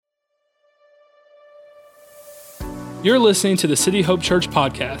You're listening to the City Hope Church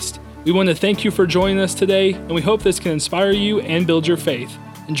podcast. We want to thank you for joining us today, and we hope this can inspire you and build your faith.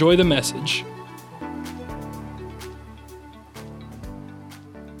 Enjoy the message.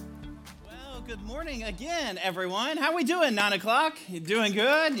 Well, good morning again, everyone. How we doing, 9 o'clock? You doing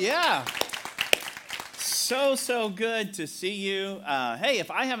good? Yeah. So good to see you. Hey, if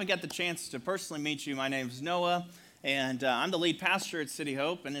I haven't got the chance to personally meet you, my name is Noah, and I'm the lead pastor at City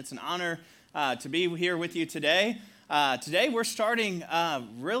Hope, and it's an honor to be here with you today. Today we're starting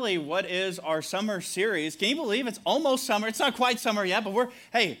really what is our summer series. Can you believe it's almost summer? It's not quite summer yet, but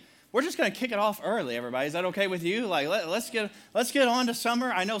we're just going to kick it off early, everybody. Is that okay with you? Like, let's get on to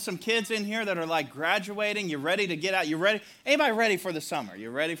summer. I know some kids in here that are like graduating. You're ready to get out. You ready? Anybody ready for the summer? You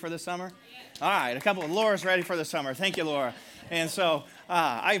ready for the summer? All right, a couple of Laura's ready for the summer. Thank you, Laura. And so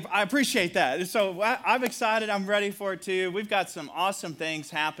I appreciate that. So I'm excited. I'm ready for it too. We've got some awesome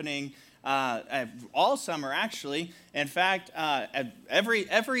things happening all summer, actually. In fact, every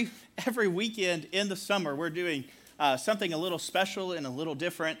weekend in the summer, we're doing something a little special and a little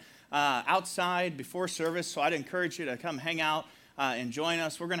different outside before service. So I'd encourage you to come hang out and join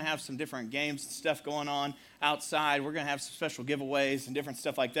us. We're going to have some different games and stuff going on outside. We're going to have some special giveaways and different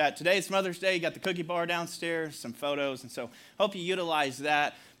stuff like that. Today's Mother's Day. You got the cookie bar downstairs, some photos, and so hope you utilize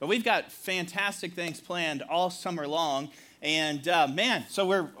that. But we've got fantastic things planned all summer long. And so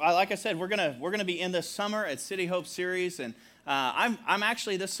like I said, we're gonna be in this summer at City Hope series, and I'm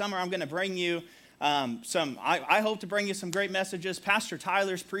actually this summer I'm gonna bring you I hope to bring you some great messages. Pastor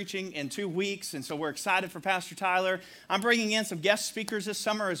Tyler's preaching in 2 weeks, and so we're excited for Pastor Tyler. I'm bringing in some guest speakers this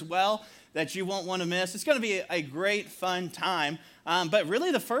summer as well that you won't want to miss. It's going to be a great, fun time. But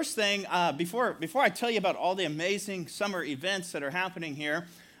really, the first thing before I tell you about all the amazing summer events that are happening here,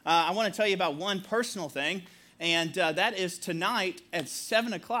 I want to tell you about one personal thing. And that is tonight at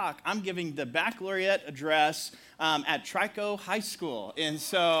 7 o'clock, I'm giving the baccalaureate address at Trico High School. And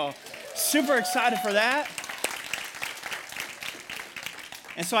so, super excited for that.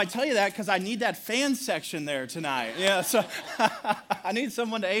 And so I tell you that because I need that fan section there tonight. Yeah, so I need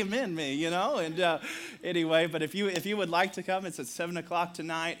someone to amen me, you know. And anyway, but if you would like to come, it's at 7 o'clock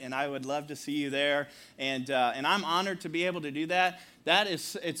tonight, and I would love to see you there. And I'm honored to be able to do that.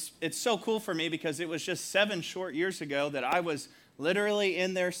 It's so cool for me because it was just 7 short years ago that I was literally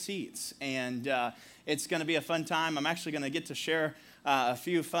in their seats, and it's going to be a fun time. I'm actually going to get to share a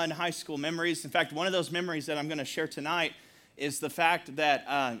few fun high school memories. In fact, one of those memories that I'm going to share tonight is the fact that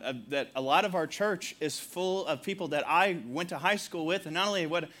a lot of our church is full of people that I went to high school with, and not only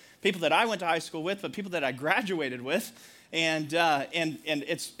people that I went to high school with, but people that I graduated with. And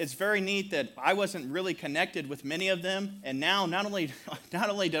it's very neat that I wasn't really connected with many of them, and now not only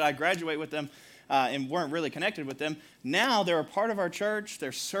did I graduate with them and weren't really connected with them, now they're a part of our church.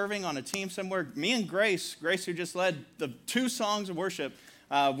 They're serving on a team somewhere. Me and Grace, who just led the 2 songs of worship,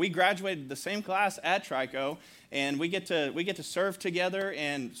 we graduated the same class at Trico, and we get to serve together.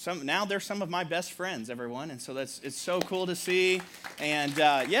 And now they're some of my best friends, everyone. And so it's so cool to see. And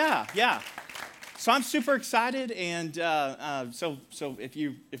yeah. So I'm super excited, and so if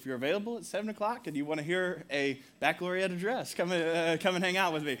you're available at 7 o'clock and you want to hear a baccalaureate address, come and hang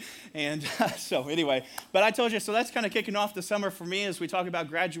out with me. And so anyway, but I told you, so that's kind of kicking off the summer for me as we talk about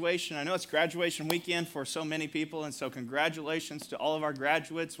graduation. I know it's graduation weekend for so many people, and so congratulations to all of our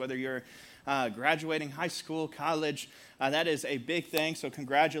graduates, whether you're graduating high school, college. That is a big thing, so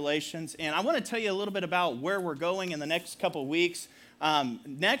congratulations. And I want to tell you a little bit about where we're going in the next couple weeks.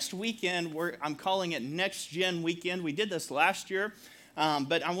 Next weekend, I'm calling it Next Gen Weekend. We did this last year,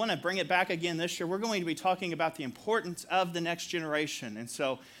 but I want to bring it back again this year. We're going to be talking about the importance of the next generation. And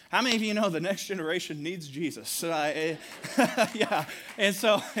so, how many of you know the next generation needs Jesus? Yeah, and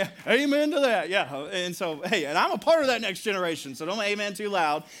so, amen to that, yeah. And so, hey, and I'm a part of that next generation, so don't amen too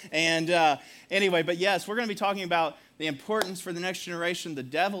loud. And anyway, but yes, we're going to be talking about the importance for the next generation. The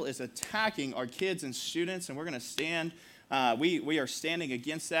devil is attacking our kids and students, and we're going to stand. We are standing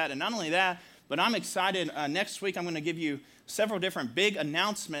against that. And not only that, but I'm excited. Next week, I'm going to give you several different big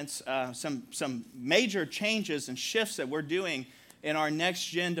announcements, some major changes and shifts that we're doing in our Next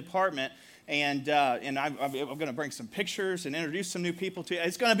Gen department. And I'm going to bring some pictures and introduce some new people to you.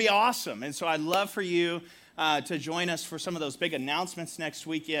 It's going to be awesome. And so I'd love for you to join us for some of those big announcements next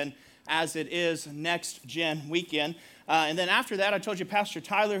weekend, as it is Next Gen Weekend. And then after that, I told you Pastor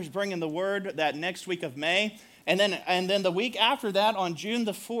Tyler is bringing the word that next week of May. And then the week after that, on June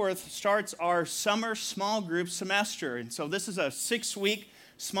the 4th, starts our summer small group semester. And so this is a 6-week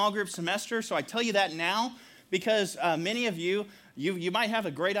small group semester. So I tell you that now because many of you you might have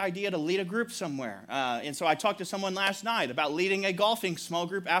a great idea to lead a group somewhere. And so I talked to someone last night about leading a golfing small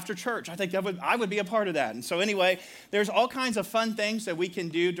group after church. I think I would be a part of that. And so anyway, there's all kinds of fun things that we can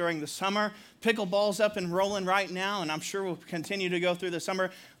do during the summer. Pickleball's up and rolling right now, and I'm sure we'll continue to go through the summer.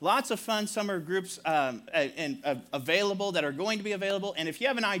 Lots of fun summer groups available that are going to be available. And if you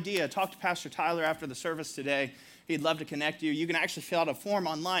have an idea, talk to Pastor Tyler after the service today. He'd love to connect you. You can actually fill out a form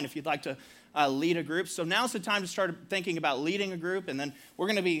online if you'd like to lead a group. So now's the time to start thinking about leading a group. And then we're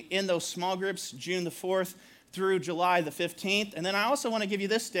going to be in those small groups June the 4th through July the 15th. And then I also want to give you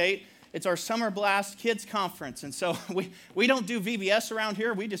this date. It's our Summer Blast Kids Conference. And so we don't do VBS around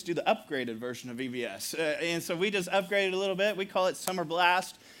here. We just do the upgraded version of VBS. And so we just upgraded a little bit. We call it Summer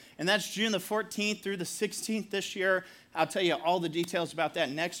Blast. And that's June the 14th through the 16th this year. I'll tell you all the details about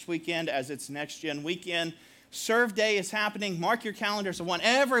that next weekend as it's Next Gen weekend. Serve Day is happening. Mark your calendars. I want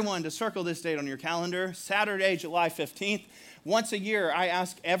everyone to circle this date on your calendar. Saturday, July 15th. Once a year, I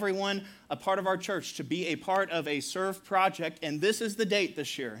ask everyone a part of our church to be a part of a serve project, and this is the date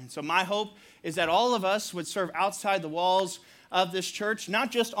this year. And so my hope is that all of us would serve outside the walls of this church, not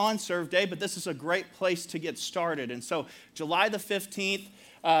just on Serve Day, but this is a great place to get started. And so July the 15th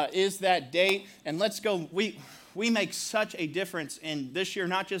is that date, and let's go. We make such a difference in this year,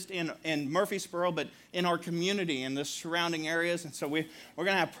 not just in Murfreesboro, but in our community and the surrounding areas. And so we're going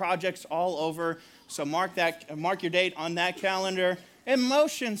to have projects all over. So mark your date on that calendar.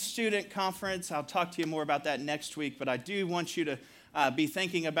 Emotion Student Conference. I'll talk to you more about that next week, but I do want you to be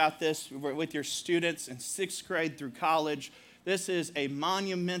thinking about this with your students in 6th grade through college. This is a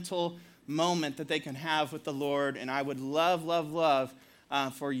monumental moment that they can have with the Lord, and I would love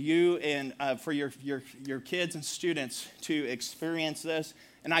for you and for your kids and students to experience this.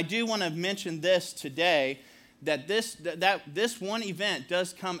 And I do want to mention this today, that this one event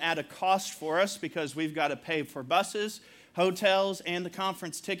does come at a cost for us because we've got to pay for buses, hotels, and the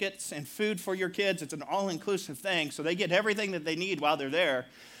conference tickets and food for your kids. It's an all-inclusive thing, so they get everything that they need while they're there.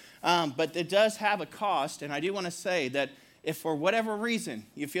 But it does have a cost, and I do want to say that if for whatever reason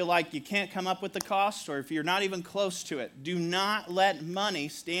you feel like you can't come up with the cost, or if you're not even close to it, do not let money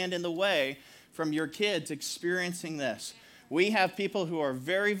stand in the way from your kids experiencing this. We have people who are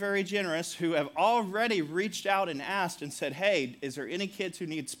very, very generous who have already reached out and asked and said, hey, is there any kids who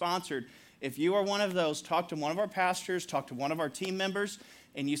need sponsored? If you are one of those, talk to one of our pastors, talk to one of our team members,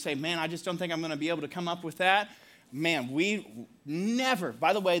 and you say, man, I just don't think I'm going to be able to come up with that. Man, we never,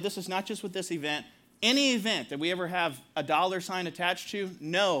 by the way, this is not just with this event, any event that we ever have a dollar sign attached to,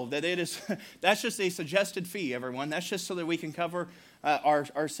 know that it is, that's just a suggested fee, everyone. That's just so that we can cover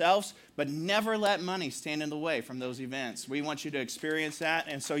ourselves, but never let money stand in the way from those events. We want you to experience that.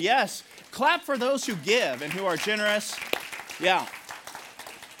 And so, yes, clap for those who give and who are generous. Yeah.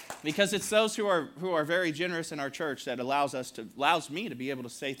 Because it's those who are very generous in our church that allows me to be able to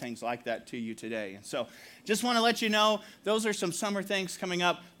say things like that to you today. And so just want to let you know, those are some summer things coming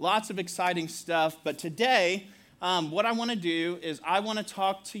up, lots of exciting stuff. But today, what I want to do is I want to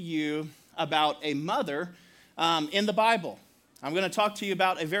talk to you about a mother in the Bible. I'm going to talk to you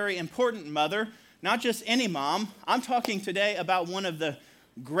about a very important mother, not just any mom. I'm talking today about one of the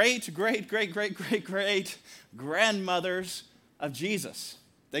great grandmothers of Jesus.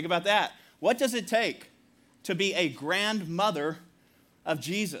 Think about that. What does it take to be a grandmother of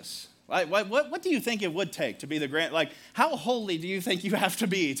Jesus? What do you think it would take to be how holy do you think you have to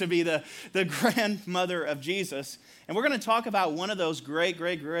be the grandmother of Jesus? And we're going to talk about one of those great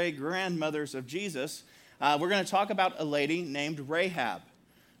grandmothers of Jesus. We're going to talk about a lady named Rahab.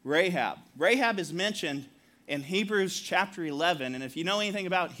 Rahab is mentioned in Hebrews chapter 11. And if you know anything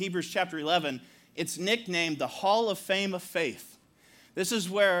about Hebrews chapter 11, it's nicknamed the Hall of Fame of Faith. This is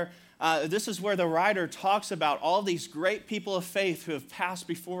where the writer talks about all these great people of faith who have passed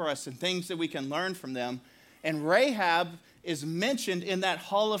before us and things that we can learn from them. And Rahab is mentioned in that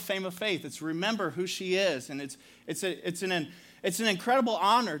Hall of Fame of Faith. It's remember who she is, and it's an incredible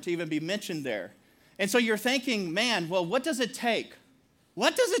honor to even be mentioned there. And so you're thinking, man, well, what does it take?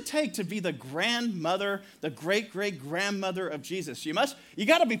 What does it take to be the grandmother, the great-great-grandmother of Jesus? You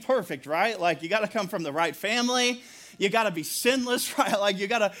got to be perfect, right? Like, you got to come from the right family. You got to be sinless, right? Like,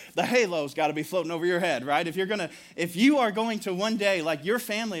 the halo's got to be floating over your head, right? If you are going to one day, like, your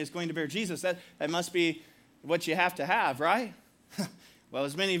family is going to bear Jesus, that must be what you have to have, right? Well,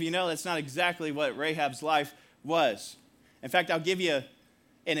 as many of you know, that's not exactly what Rahab's life was. In fact, I'll give you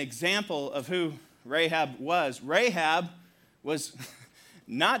an example of who Rahab was. Rahab was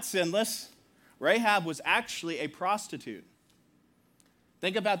not sinless. Rahab was actually a prostitute.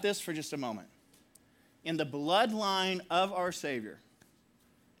 Think about this for just a moment. In the bloodline of our Savior,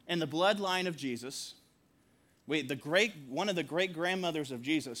 in the bloodline of Jesus, One of the great grandmothers of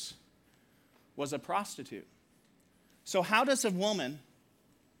Jesus was a prostitute. So how does this woman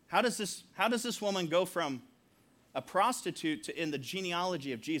go from a prostitute to in the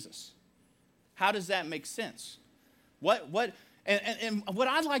genealogy of Jesus? How does that make sense? And what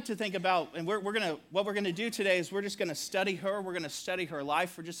I'd like to think about, and what we're gonna do today is we're just gonna study her. We're gonna study her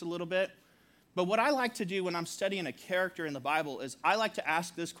life for just a little bit. But what I like to do when I'm studying a character in the Bible is I like to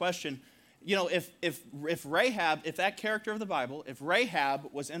ask this question. You know, if Rahab, if that character of the Bible, if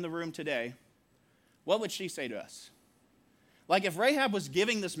Rahab was in the room today, what would she say to us? Like if Rahab was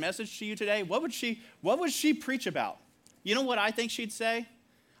giving this message to you today, what would she preach about? You know what I think she'd say?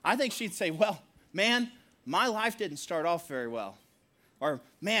 I think she'd say, well, man, my life didn't start off very well. Or,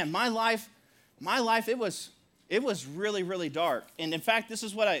 man, my life, it was really, really dark. And in fact, this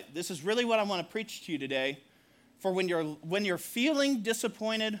is really what I want to preach to you today. For when you're feeling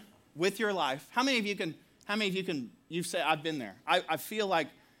disappointed with your life, how many of you can you say, I've been there. I feel like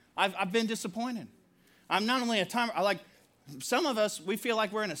I've been disappointed. I'm not only a time, some of us, we feel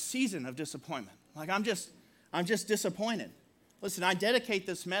like we're in a season of disappointment. Like I'm just disappointed. Listen, I dedicate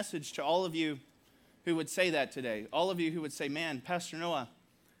this message to all of you who would say that today. All of you who would say, man, Pastor Noah,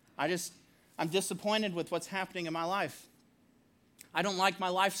 I'm disappointed with what's happening in my life. I don't like my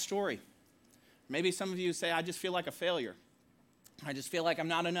life story. Maybe some of you say, I just feel like a failure. I just feel like I'm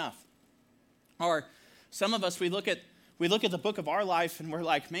not enough. Or some of us, we look at the book of our life and we're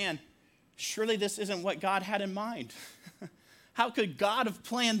like, man, surely this isn't what God had in mind. How could God have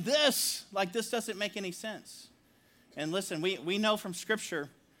planned this? Like this doesn't make any sense. And listen, we know from Scripture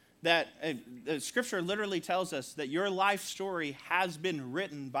that Scripture literally tells us that your life story has been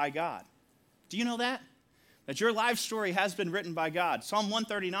written by God. Do you know that? That your life story has been written by God. Psalm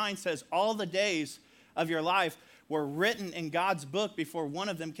 139 says, all the days of your life were written in God's book before one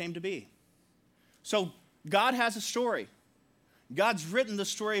of them came to be. So God has a story. God's written the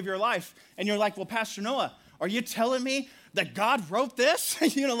story of your life. And you're like, well, Pastor Noah, are you telling me that God wrote this?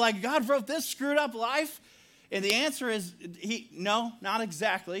 Like God wrote this screwed up life? And the answer is, no, not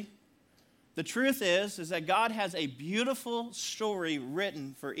exactly. The truth is that God has a beautiful story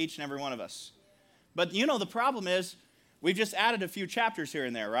written for each and every one of us. But the problem is, we've just added a few chapters here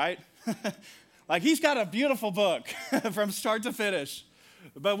and there, right? Like he's got a beautiful book from start to finish.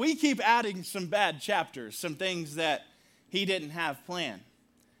 But we keep adding some bad chapters, some things that he didn't have planned.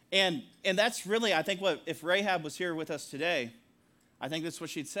 And that's really, I think, if Rahab was here with us today, I think that's what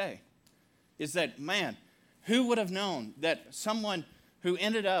she'd say. Is that, man, who would have known that someone who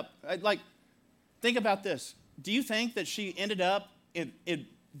ended up, think about this. Do you think that she ended up in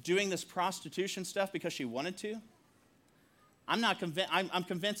doing this prostitution stuff because she wanted to? I'm not convinced. I'm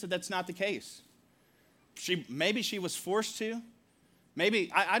convinced that that's not the case. Maybe she was forced to.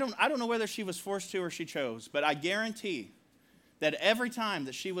 Maybe I don't know whether she was forced to or she chose, but I guarantee that every time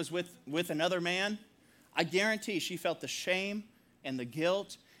that she was with another man, I guarantee she felt the shame and the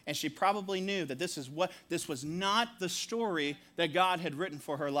guilt, and she probably knew that this was not the story that God had written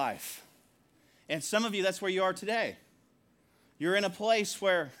for her life. And some of you, that's where you are today. You're in a place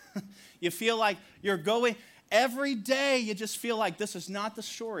where you feel like you're going, every day you just feel like this is not the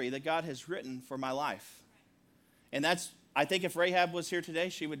story that God has written for my life. And I think if Rahab was here today,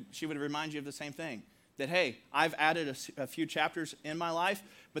 she would remind you of the same thing. That, hey, I've added a few chapters in my life,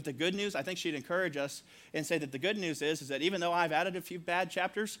 but the good news, I think she'd encourage us and say that the good news is that even though I've added a few bad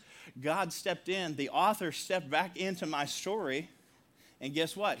chapters, God stepped in, the author stepped back into my story, and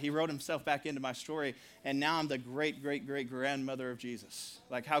guess what? He wrote himself back into my story, and now I'm the great, great, great grandmother of Jesus.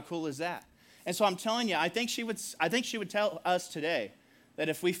 Like, how cool is that? And so I'm telling you, I think she would tell us today that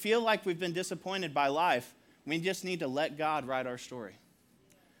if we feel like we've been disappointed by life, we just need to let God write our story.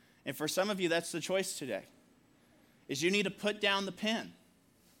 And for some of you, that's the choice today, is you need to put down the pen.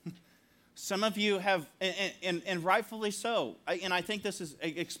 Some of you have, and rightfully so, and I think this is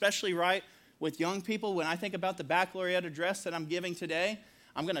especially right with young people. When I think about the baccalaureate address that I'm giving today,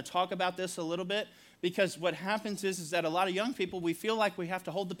 I'm going to talk about this a little bit, because what happens is that a lot of young people, we feel like we have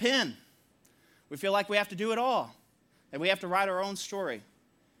to hold the pen. We feel like we have to do it all, that we have to write our own story.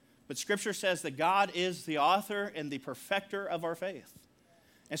 But Scripture says that God is the author and the perfecter of our faith.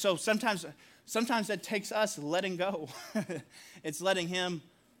 And so sometimes that takes us letting go. It's letting him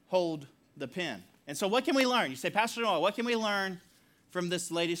hold the pen. And so what can we learn? You say, Pastor Noah, what can we learn from this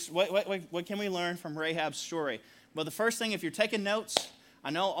latest, what can we learn from Rahab's story? Well, the first thing, if you're taking notes, I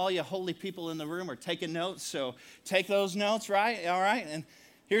know all you holy people in the room are taking notes, so take those notes, right? All right? And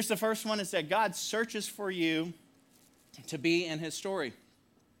here's the first one, is that God searches for you to be in his story.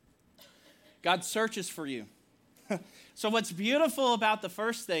 God searches for you. So what's beautiful about the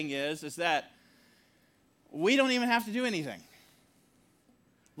first thing is that we don't even have to do anything.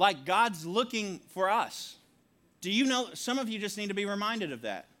 Like God's looking for us. Do you know, some of you just need to be reminded of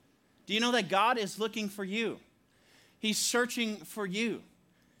that. Do you know that God is looking for you? He's searching for you.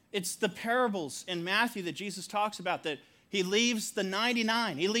 It's the parables in Matthew that Jesus talks about, that he leaves the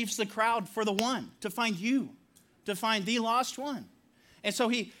 99. He leaves the crowd for the one, to find you, to find the lost one. And so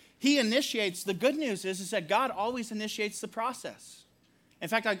he initiates. The good news is that God always initiates the process. In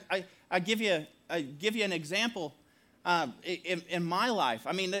fact, I give you an example in my life.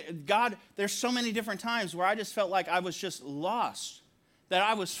 I mean, God, there's so many different times where I just felt like I was just lost, that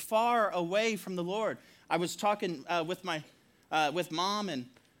I was far away from the Lord. I was talking with Mom and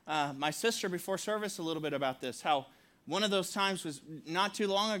my sister before service a little bit about this, how one of those times was not too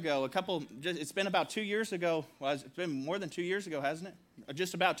long ago, it's been about 2 years ago. Well, it's been more than 2 years ago, hasn't it?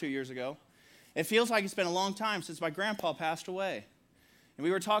 Just about 2 years ago. It feels like it's been a long time since my grandpa passed away. And we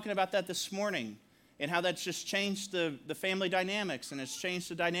were talking about that this morning, and how that's just changed the family dynamics, and it's changed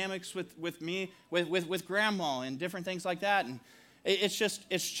the dynamics with me, with grandma, and different things like that. And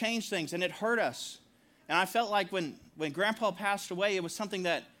it's changed things, and it hurt us. And I felt like when grandpa passed away, it was something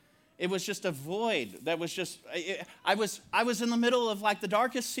that, it was just a void that was just, I was in the middle of like the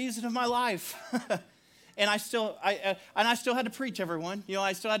darkest season of my life. And I still had to preach, everyone. You know,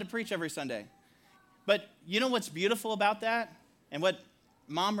 I still had to preach every Sunday. But you know what's beautiful about that? And what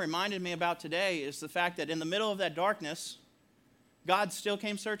Mom reminded me about today is the fact that in the middle of that darkness, God still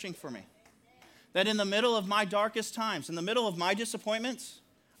came searching for me. That in the middle of my darkest times, in the middle of my disappointments,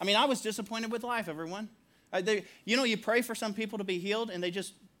 I mean, I was disappointed with life, everyone. You pray for some people to be healed, and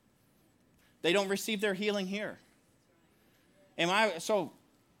they don't receive their healing here. So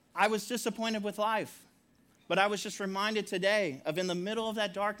I was disappointed with life. But I was just reminded today of, in the middle of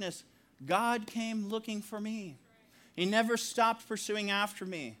that darkness, God came looking for me. He never stopped pursuing after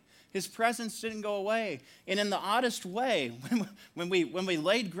me. His presence didn't go away. And in the oddest way, when we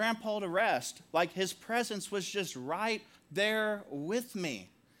laid Grandpa to rest, like his presence was just right there with me.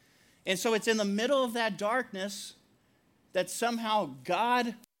 And so it's in the middle of that darkness that somehow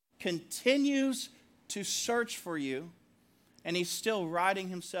God continues to search for you, and he's still writing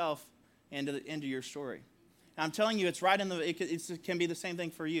himself into your story. And I'm telling you, it's right it can be the same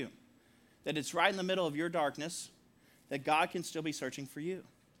thing for you. That it's right in the middle of your darkness that God can still be searching for you.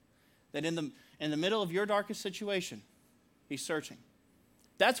 That in the middle of your darkest situation, he's searching.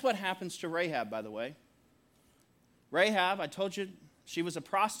 That's what happens to Rahab, by the way. Rahab, I told you, she was a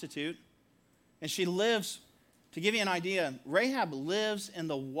prostitute, and she lives, to give you an idea, Rahab lives in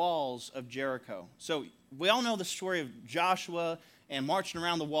the walls of Jericho. So we all know the story of Joshua and marching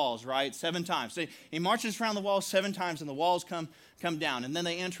around the walls, right? 7 times. He marches around the walls 7 times, and the walls come down, and then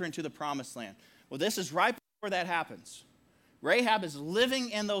they enter into the promised land. Well, this is right before that happens. Rahab is living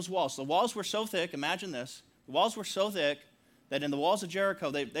in those walls. The walls were so thick, imagine this. The walls were so thick that in the walls of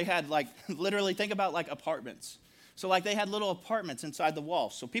Jericho, they had like, literally, think about like apartments. So like they had little apartments inside the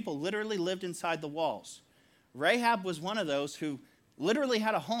walls. So people literally lived inside the walls. Rahab was one of those who literally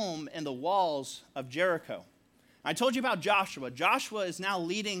had a home in the walls of Jericho. I told you about Joshua. Joshua is now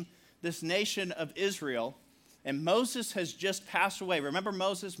leading this nation of Israel, and Moses has just passed away. Remember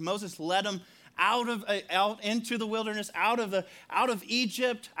Moses? Moses led them out into the wilderness, out of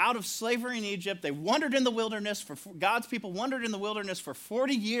Egypt, out of slavery in Egypt. They wandered in the wilderness, God's people wandered in the wilderness for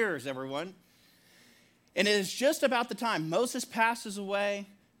 40 years, everyone. And it is just about the time Moses passes away,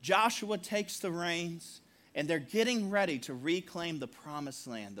 Joshua takes the reins, and they're getting ready to reclaim the promised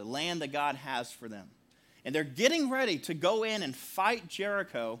land, the land that God has for them. And they're getting ready to go in and fight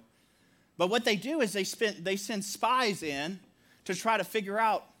Jericho. But what they do is they send spies in to try to figure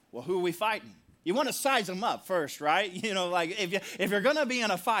out, well, who are we fighting? You want to size them up first, right? You know, like if you're going to be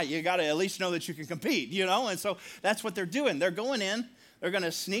in a fight, you got to at least know that you can compete, you know? And so that's what they're doing. They're going in, they're going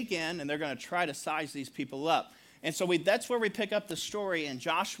to sneak in, and they're going to try to size these people up. And so that's where we pick up the story in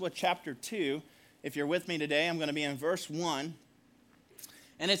Joshua chapter 2. If you're with me today, I'm going to be in verse 1.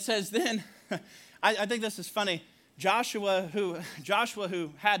 And it says then, I think this is funny, Joshua who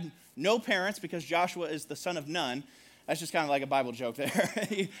had no parents, because Joshua is the son of none. That's just kind of like a Bible joke there.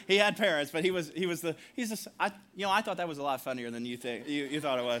 he had parents, but I thought that was a lot funnier than you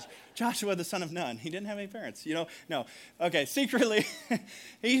thought it was. Joshua, the son of none. He didn't have any parents, you know? No. Okay, secretly,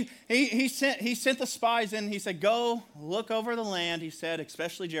 he sent the spies in. He said, go look over the land, he said,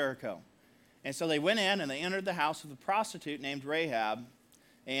 especially Jericho. And so they went in and they entered the house of a prostitute named Rahab,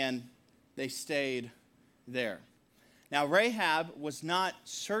 and they stayed there. Now, Rahab was not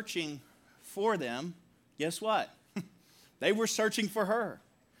searching for them. Guess what? They were searching for her.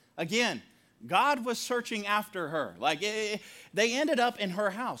 Again, God was searching after her. They ended up in her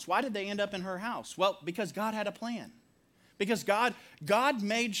house. Why did they end up in her house? Well, because God had a plan. Because God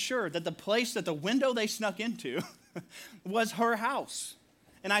made sure that the window they snuck into was her house.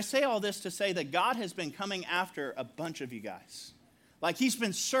 And I say all this to say that God has been coming after a bunch of you guys. Like he's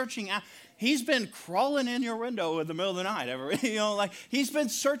been searching out. He's been crawling in your window in the middle of the night. He's been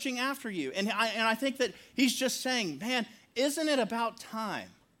searching after you. And I think that he's just saying, man, isn't it about time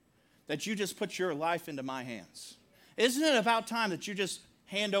that you just put your life into my hands? Isn't it about time that you just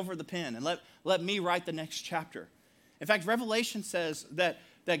hand over the pen and let me write the next chapter? In fact, Revelation says that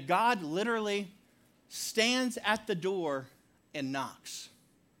God literally stands at the door and knocks.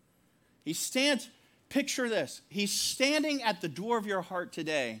 He stands, picture this. He's standing at the door of your heart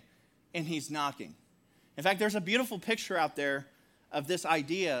today and he's knocking. In fact, there's a beautiful picture out there of this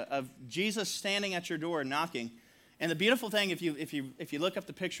idea of Jesus standing at your door and knocking. And the beautiful thing, if you look up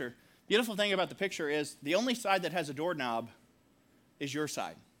the picture, beautiful thing about the picture is the only side that has a doorknob is your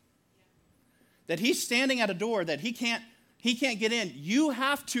side. That he's standing at a door that he can't get in. You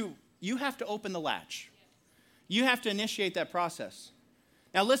have to open the latch. You have to initiate that process.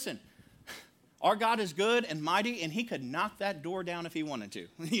 Now listen, our God is good and mighty, and he could knock that door down if he wanted to.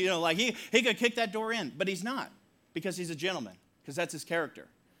 He could kick that door in, but he's not, because he's a gentleman, because that's his character.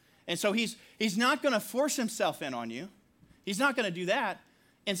 And so he's not going to force himself in on you. He's not going to do that.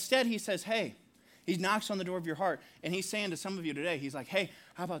 Instead, he says, hey, he knocks on the door of your heart, and he's saying to some of you today, he's like, hey,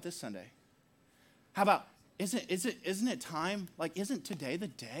 how about this Sunday? How about, isn't it time? Like, isn't today the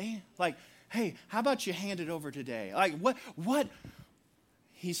day? Like, hey, how about you hand it over today? Like, what?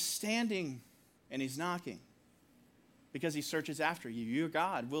 He's standing and he's knocking because he searches after you. Your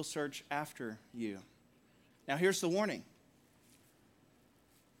God will search after you. Now, here's the warning.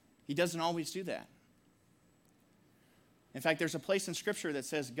 He doesn't always do that. In fact, there's a place in Scripture that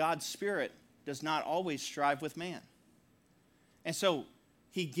says God's Spirit does not always strive with man. And so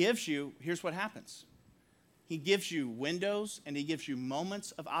he gives you, here's what happens. He gives you windows and he gives you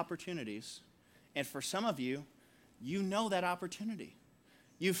moments of opportunities. And for some of you, you know that opportunity.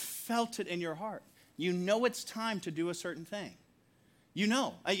 You've felt it in your heart. You know it's time to do a certain thing. You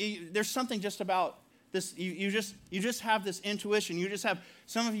know. There's something just about this. You just have this intuition.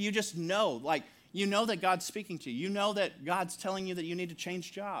 Some of you just know. Like, you know that God's speaking to you. You know that God's telling you that you need to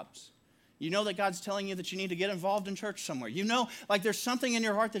change jobs. You know that God's telling you that you need to get involved in church somewhere. You know, like there's something in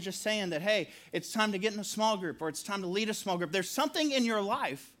your heart that's just saying that, hey, it's time to get in a small group or it's time to lead a small group. There's something in your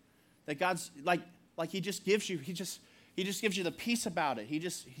life that God's like he just gives you. He just gives you the peace about it.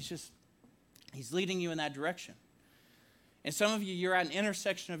 He's leading you in that direction. And some of you, you're at an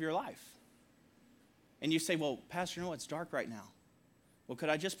intersection of your life. And you say, well, Pastor, no, it's dark right now. Well, could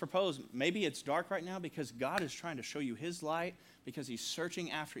I just propose, maybe it's dark right now because God is trying to show you his light, because he's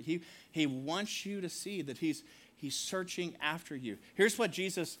searching after you. He wants you to see that he's searching after you. Here's what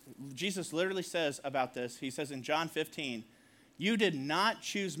Jesus literally says about this. He says in John 15, you did not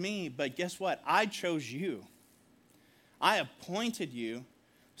choose me, but guess what? I chose you. I appointed you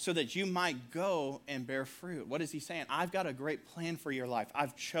so that you might go and bear fruit. What is he saying? I've got a great plan for your life.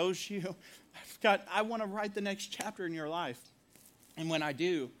 I've chose you. I want to write the next chapter in your life. And when I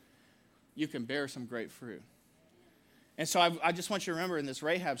do, you can bear some great fruit. And so I just want you to remember in this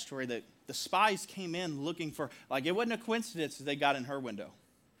Rahab story that the spies came in looking for, like it wasn't a coincidence that they got in her window.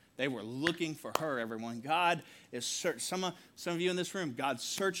 They were looking for her, everyone. God is some of you in this room, God's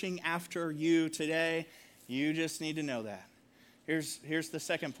searching after you today. You just need to know that. Here's the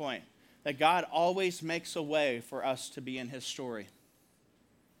second point, that God always makes a way for us to be in his story.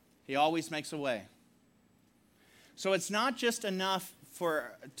 He always makes a way. So it's not just enough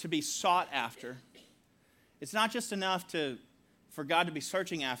to be sought after. It's not just enough for God to be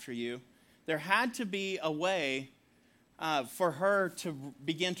searching after you. There had to be a way for her to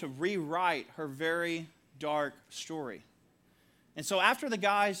begin to rewrite her very dark story. And so after the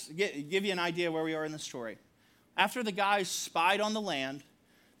guys, give you an idea where we are in the story. After the guys spied on the land,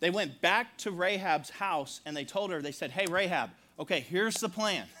 they went back to Rahab's house and they told her, they said, hey, Rahab, okay, here's the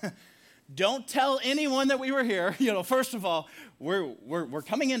plan. Don't tell anyone that we were here. First of all, we're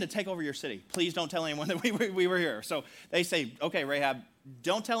coming in to take over your city. Please don't tell anyone that we were here. So they say, okay, Rahab,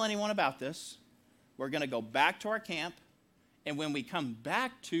 don't tell anyone about this. We're going to go back to our camp. And when we come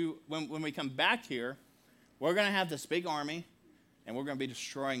back when we come back here, we're going to have this big army and we're going to be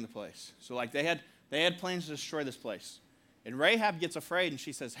destroying the place. So like they had plans to destroy this place. And Rahab gets afraid and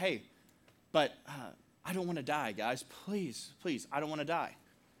she says, hey, but I don't want to die, guys. Please, I don't want to die.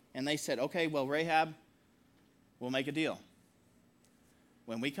 And they said, okay, well, Rahab, we'll make a deal.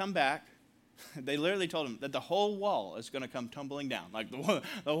 When we come back, They literally told him that the whole wall is going to come tumbling down. Like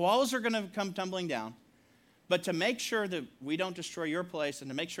the walls are going to come tumbling down. But to make sure that we don't destroy your place and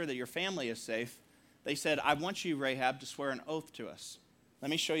to make sure that your family is safe, they said, I want you, Rahab, to swear an oath to us. Let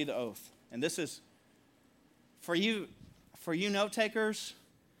me show you the oath. And this is for you note takers,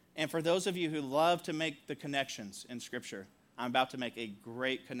 and for those of you who love to make the connections in Scripture. I'm about to make a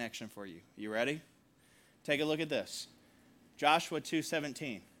great connection for you. You ready? Take a look at this. Joshua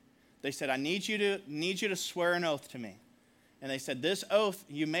 2:17. They said, I need you to swear an oath to me. And they said, this oath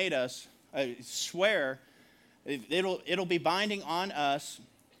you made us swear, it'll be binding on us.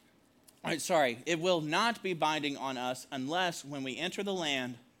 It will not be binding on us unless when we enter the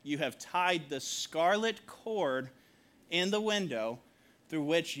land, you have tied the scarlet cord in the window through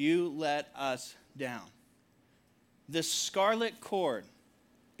which you let us down. This scarlet cord,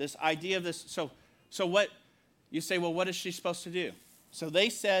 this idea of this, so what, you say, well, what is she supposed to do? So they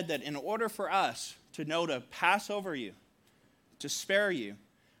said that in order for us to know to pass over you, to spare you,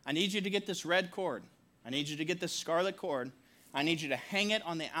 I need you to get this red cord. I need you to get this scarlet cord. I need you to hang it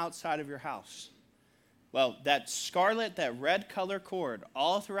on the outside of your house. Well, that scarlet, that red color cord,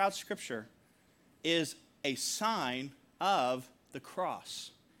 all throughout Scripture, is a sign of the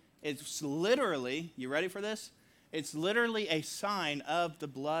cross. It's literally, you ready for this? It's literally a sign of the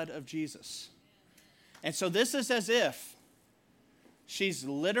blood of Jesus. And so this is as if she's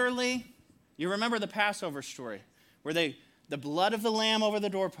literally, you remember the Passover story, where the blood of the lamb over the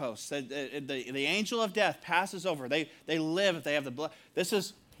doorpost, the angel of death passes over. They live if they have the blood. This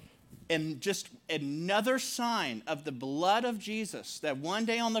is just another sign of the blood of Jesus, that one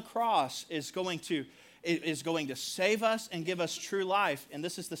day on the cross is going to save us and give us true life. And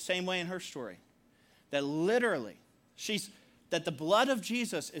this is the same way in her story. That literally, that the blood of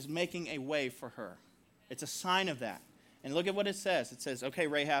Jesus is making a way for her. It's a sign of that. And look at what it says. It says, okay,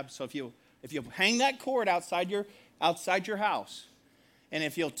 Rahab, so if you hang that cord outside your house, and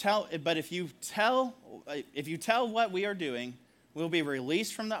if you tell what we are doing, we'll be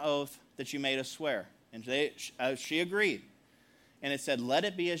released from the oath that you made us swear. And she agreed. And it said, let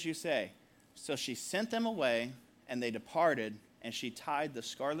it be as you say. So she sent them away, and they departed, and she tied the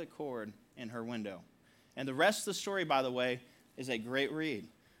scarlet cord in her window. And the rest of the story, by the way, is a great read.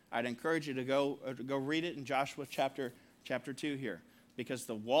 I'd encourage you to go read it in Joshua chapter 2 here. Because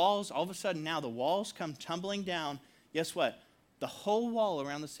the walls, all of a sudden now, the walls come tumbling down. Guess what? The whole wall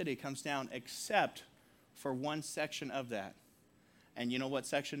around the city comes down except for one section of that. And you know what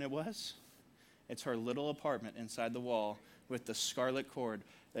section it was? It's her little apartment inside the wall with the scarlet cord,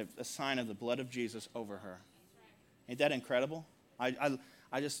 a sign of the blood of Jesus over her. Ain't that incredible? I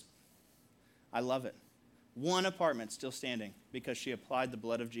love it. One apartment still standing because she applied the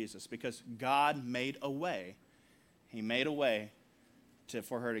blood of Jesus, because God made a way. He made a way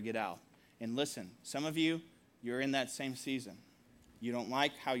for her to get out. And listen, some of you, you're in that same season. You don't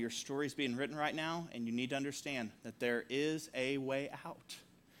like how your story's being written right now, and you need to understand that there is a way out.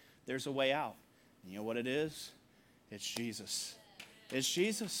 There's a way out. And you know what it is? It's Jesus. It's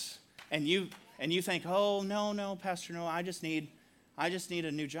Jesus. And you think, oh, no, Pastor, no, I just need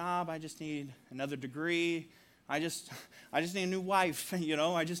a new job. I just need another degree. I just need a new wife.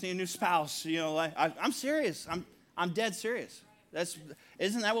 I just need a new spouse. I'm serious. I'm dead serious.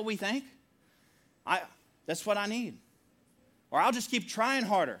 Isn't that what we think? That's what I need. Or I'll just keep trying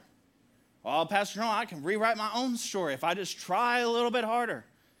harder. Well, Pastor, no, I can rewrite my own story if I just try a little bit harder.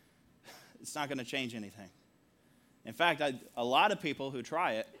 It's not going to change anything. In fact, a lot of people who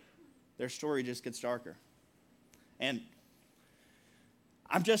try it, their story just gets darker. And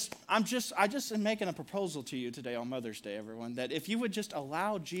I just am making a proposal to you today on Mother's Day, everyone, that if you would just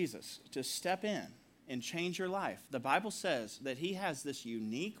allow Jesus to step in and change your life, the Bible says that he has this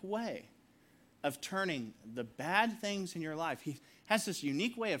unique way of turning the bad things in your life. He has this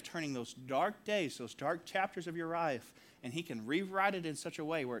unique way of turning those dark days, those dark chapters of your life, and he can rewrite it in such a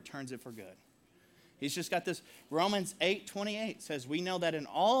way where it turns it for good. He's just got this. Romans 8:28 says, we know that in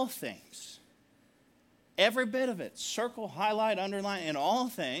all things, every bit of it, circle, highlight, underline, in all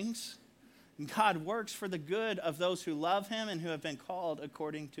things, God works for the good of those who love him and who have been called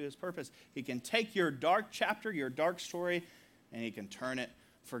according to his purpose. He can take your dark chapter, your dark story, and he can turn it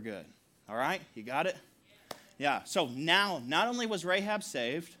for good. All right? You got it? Yeah. So now, not only was Rahab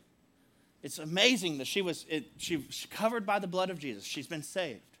saved, it's amazing that she was covered by the blood of Jesus. She's been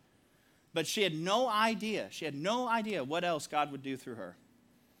saved. But she had no idea. She had no idea what else God would do through her.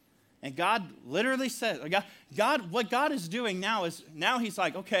 And God literally says, what God is doing now is, now he's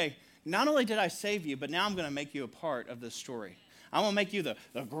like, okay, not only did I save you, but now I'm going to make you a part of this story. I'm going to make you the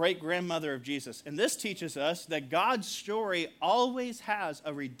great-grandmother of Jesus. And this teaches us that God's story always has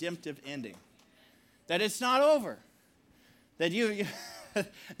a redemptive ending. that it's not over, that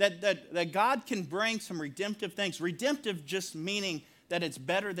that God can bring some redemptive things. Redemptive just meaning that it's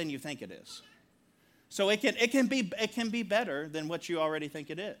better than you think it is. So it can be better than what you already think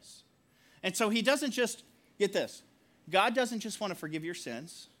it is. And so he doesn't just, get this, God doesn't just want to forgive your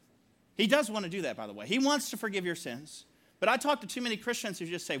sins. He does want to do that, by the way. He wants to forgive your sins. But I talk to too many Christians who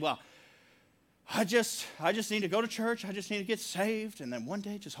just say, well, I just need to go to church. I just need to get saved. And then one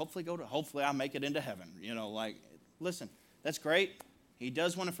day just hopefully I'll make it into heaven. Listen, that's great. He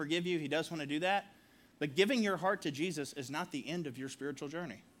does want to forgive you. He does want to do that. But giving your heart to Jesus is not the end of your spiritual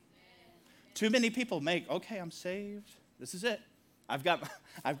journey. Too many people okay, I'm saved. This is it. I've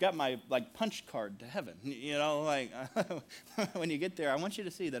got my punch card to heaven. When you get there, I want you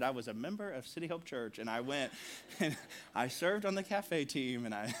to see that I was a member of City Hope Church, and I went and I served on the cafe team,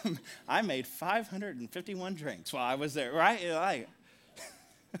 and I made 551 drinks while I was there. Right?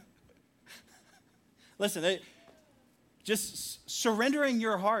 Listen, just surrendering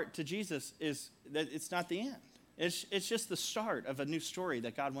your heart to Jesus it's not the end. It's just the start of a new story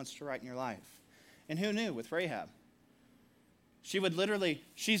that God wants to write in your life. And who knew with Rahab? She would by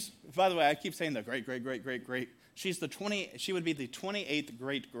the way, I keep saying the great. She would be the 28th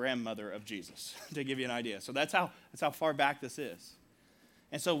great grandmother of Jesus, to give you an idea. So that's how far back this is.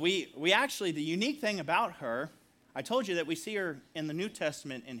 And so we actually, the unique thing about her, I told you that we see her in the New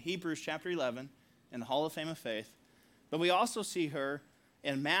Testament in Hebrews chapter 11, in the Hall of Fame of Faith. But we also see her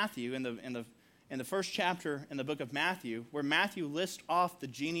in Matthew, in the first chapter in the book of Matthew, where Matthew lists off the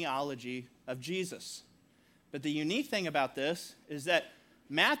genealogy of Jesus. But the unique thing about this is that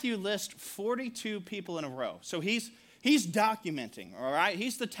Matthew lists 42 people in a row. So he's documenting, all right?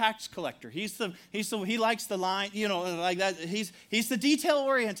 He's the tax collector. He likes the line, like that. He's the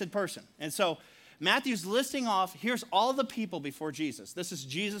detail-oriented person. And so Matthew's listing off, here's all the people before Jesus. This is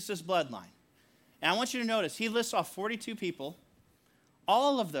Jesus' bloodline. And I want you to notice, he lists off 42 people,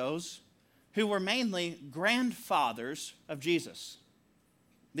 all of those who were mainly grandfathers of Jesus.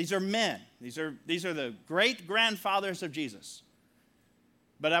 These are men. These are the great-grandfathers of Jesus.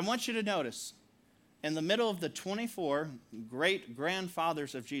 But I want you to notice, in the middle of the 24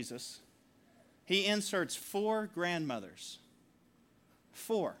 great-grandfathers of Jesus, he inserts 4 grandmothers.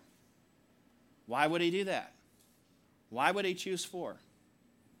 4. Why would he do that? Why would he choose 4?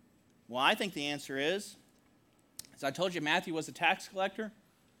 Well, I think the answer is, as I told you, Matthew was a tax collector.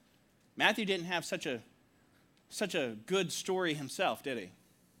 Matthew didn't have such a good story himself, did he?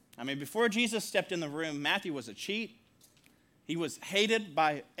 I mean, before Jesus stepped in the room, Matthew was a cheat. He was hated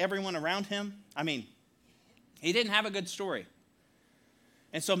by everyone around him. I mean, he didn't have a good story.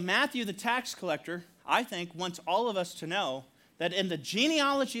 And so Matthew, the tax collector, I think, wants all of us to know that in the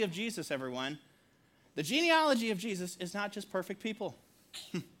genealogy of Jesus, everyone, the genealogy of Jesus is not just perfect people.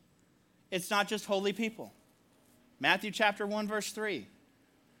 It's not just holy people. Matthew chapter 1, verse 3.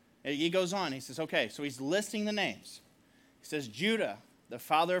 He goes on. He says, okay, so he's listing the names. He says, Judah, the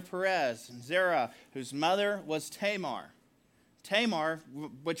father of Perez, and Zerah, whose mother was Tamar. Tamar,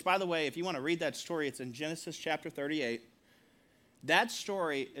 which, by the way, if you want to read that story, it's in Genesis chapter 38. That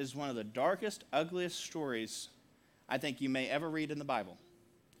story is one of the darkest, ugliest stories I think you may ever read in the Bible.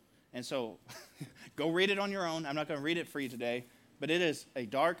 And so go read it on your own. I'm not going to read it for you today, but it is a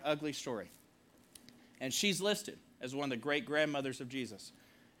dark, ugly story. And she's listed as one of the great-grandmothers of Jesus.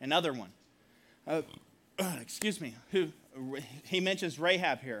 Another one, who he mentions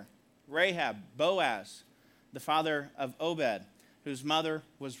Rahab here. Rahab, Boaz, the father of Obed, whose mother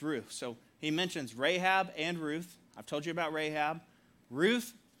was Ruth. So he mentions Rahab and Ruth. I've told you about Rahab.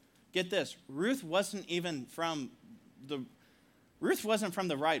 Ruth, get this, Ruth wasn't from the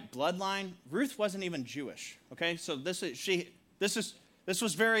right bloodline. Ruth wasn't even Jewish. Okay, so this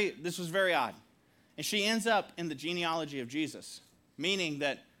was very odd. And she ends up in the genealogy of Jesus, meaning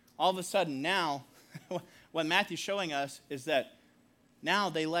that all of a sudden now, what Matthew's showing us is that now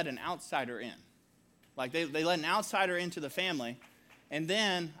they let an outsider in. Like they let an outsider into the family. And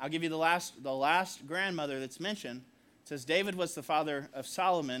then I'll give you the last grandmother that's mentioned. It says David was the father of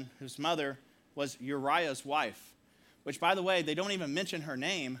Solomon, whose mother was Uriah's wife. Which, by the way, they don't even mention her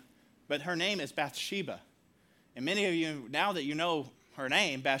name, but her name is Bathsheba. And many of you, now that you know her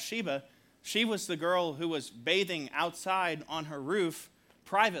name, Bathsheba, she was the girl who was bathing outside on her roof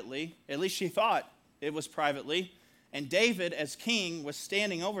privately. At least she thought it was privately. And David, as king, was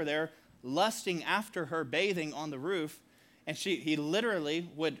standing over there lusting after her bathing on the roof. And he literally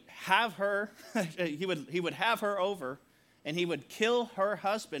would have her, he would have her over, and he would kill her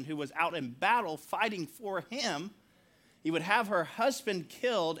husband who was out in battle fighting for him. He would have her husband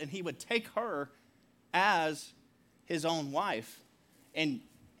killed, and he would take her as his own wife. And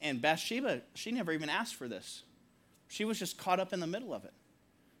And Bathsheba, she never even asked for this. She was just caught up in the middle of it.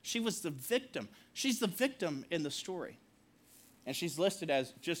 She was the victim. She's the victim in the story. And she's listed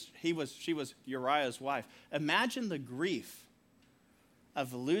as she was Uriah's wife. Imagine the grief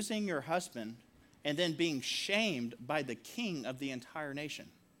of losing your husband and then being shamed by the king of the entire nation.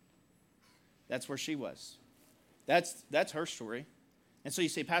 That's where she was. That's her story. And so you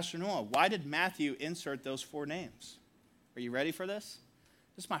say, Pastor Noah, why did Matthew insert those 4 names? Are you ready for this?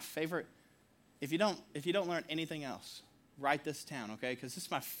 This is my favorite. If you don't learn anything else, write this down, okay? Because this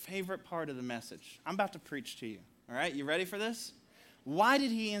is my favorite part of the message. I'm about to preach to you, all right? You ready for this? Why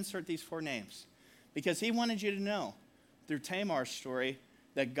did he insert these 4 names? Because he wanted you to know through Tamar's story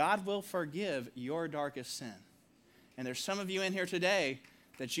that God will forgive your darkest sin. And there's some of you in here today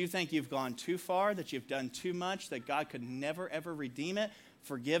that you think you've gone too far, that you've done too much, that God could never, ever redeem it,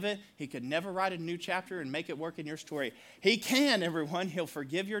 forgive it. He could never write a new chapter and make it work in your story. He can, everyone. He'll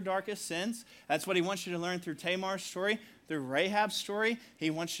forgive your darkest sins. That's what he wants you to learn through Tamar's story, through Rahab's story. He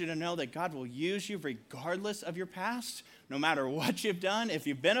wants you to know that God will use you regardless of your past, no matter what you've done. If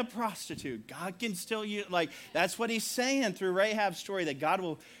you've been a prostitute, God can still use, that's what he's saying through Rahab's story, that God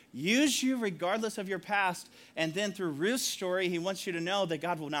will use you regardless of your past. And then through Ruth's story, he wants you to know that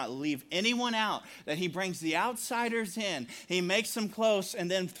God will not leave anyone out, that he brings the outsiders in, he makes them close.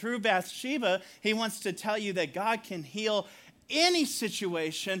 And then through Bathsheba, he wants to tell you that God can heal any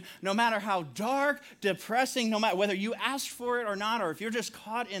situation, no matter how dark, depressing, no matter whether you asked for it or not, or if you're just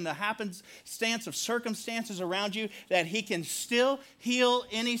caught in the happenstance of circumstances around you, that he can still heal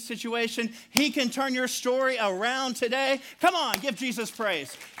any situation. He can turn your story around today. Come on, give Jesus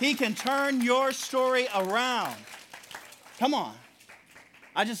praise. He can turn your story around. Come on.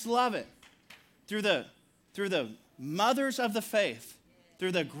 I just love it. Through the mothers of the faith,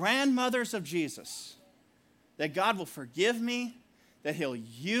 through the grandmothers of Jesus, that God will forgive me, that he'll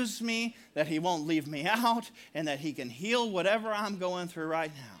use me, that he won't leave me out, and that he can heal whatever I'm going through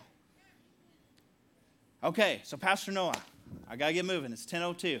right now. Okay, so Pastor Noah, I got to get moving. It's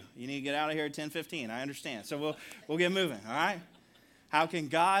 10:02. You need to get out of here at 10:15. I understand. So we'll get moving, all right? How can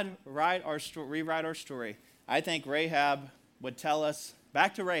God rewrite our story? I think Rahab would tell us.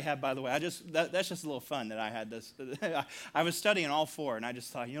 Back to Rahab, by the way. That's just a little fun that I had this. I was studying all 4, and I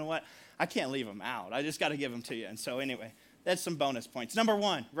just thought, you know what? I can't leave them out. I just got to give them to you. And so anyway, that's some bonus points. Number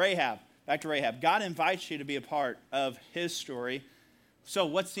 1, Rahab. Back to Rahab. God invites you to be a part of his story. So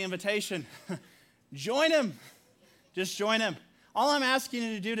what's the invitation? Join him. Just join him. All I'm asking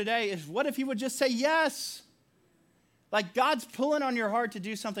you to do today is, what if you would just say yes? Like God's pulling on your heart to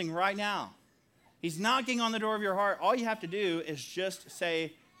do something right now. He's knocking on the door of your heart. All you have to do is just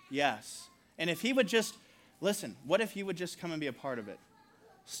say yes. And if he would just, listen, what if you would just come and be a part of it?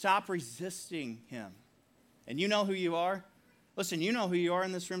 Stop resisting him. And you know who you are? Listen, you know who you are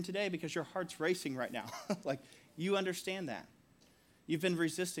in this room today because your heart's racing right now. You understand that. You've been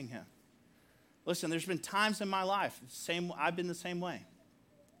resisting him. Listen, there's been times in my life, I've been the same way.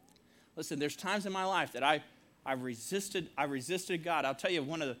 Listen, there's times in my life that I resisted God. I'll tell you,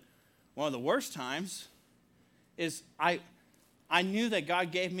 one of the worst times is I knew that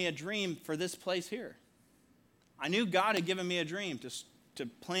God gave me a dream for this place here. I knew God had given me a dream to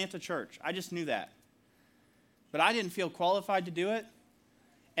plant a church. I just knew that. But I didn't feel qualified to do it,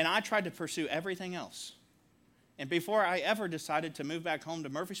 and I tried to pursue everything else. And before I ever decided to move back home to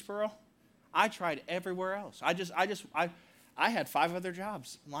Murfreesboro, I tried everywhere else. I had 5 other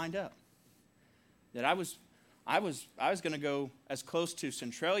jobs lined up that I was going to go as close to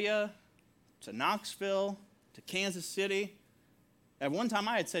Centralia, to Knoxville, to Kansas City. At one time,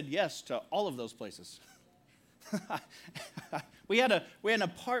 I had said yes to all of those places. We had an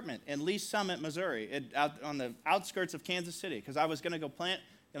apartment in Lee Summit, Missouri, out on the outskirts of Kansas City, because I was going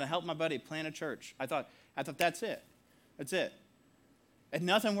to help my buddy plant a church. I thought that's it. That's it. And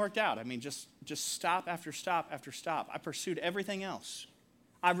nothing worked out. I mean, just stop after stop after stop. I pursued everything else.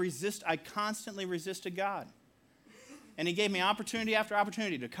 I constantly resisted God. And he gave me opportunity after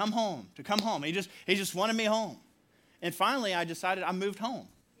opportunity to come home. He just wanted me home. And finally, I decided I moved home.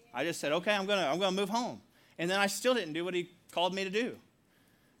 I just said, okay, I'm gonna move home. And then I still didn't do what he called me to do.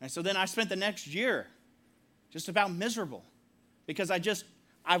 And so then I spent the next year just about miserable because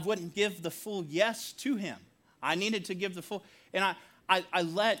I wouldn't give the full yes to him. I needed to give the full, and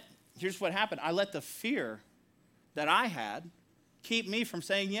here's what happened. I let the fear that I had keep me from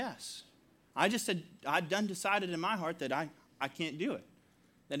saying yes. I'd decided in my heart that I can't do it,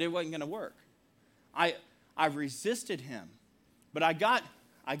 that it wasn't going to work. I resisted him, but I got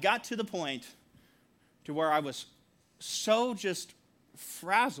to the point to where I was so just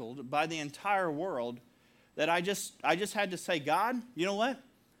frazzled by the entire world that I just had to say, God, you know what?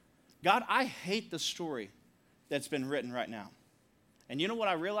 God, I hate the story that's been written right now. And you know what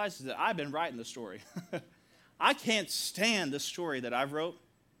I realized is that I've been writing the story. I can't stand the story that I've wrote.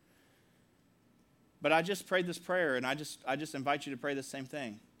 But I just prayed this prayer, and I just invite you to pray the same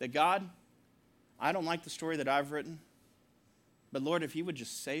thing. That God, I don't like the story that I've written, but Lord, if you would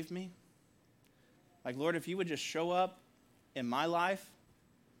just save me, like Lord, if you would just show up in my life,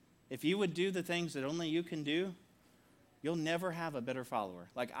 if you would do the things that only you can do, you'll never have a better follower.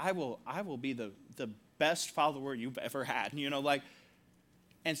 Like I will be the best follower you've ever had.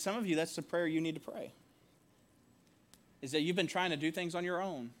 And some of you, that's the prayer you need to pray. Is that you've been trying to do things on your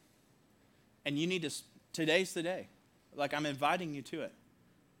own. And you need to, today's the day. Like I'm inviting you to it.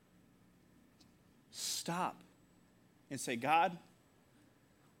 Stop and say, God,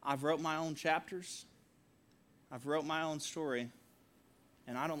 I've wrote my own chapters. I've wrote my own story.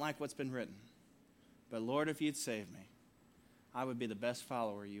 And I don't like what's been written. But Lord, if you'd save me, I would be the best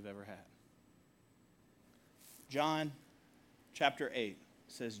follower you've ever had. John chapter 8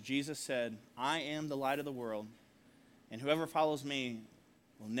 says, Jesus said, I am the light of the world, and whoever follows me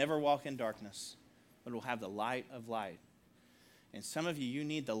will never walk in darkness, but will have the light of light. And some of you, you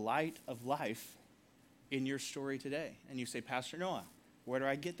need the light of life in your story today. And you say, Pastor Noah, where do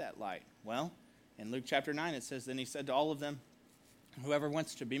I get that light? Well, in Luke chapter 9, it says, then he said to all of them, whoever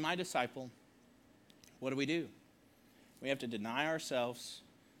wants to be my disciple, what do? We have to deny ourselves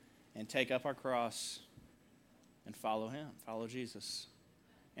and take up our cross and follow him, follow Jesus.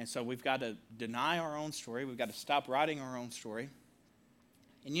 And so we've got to deny our own story. We've got to stop writing our own story.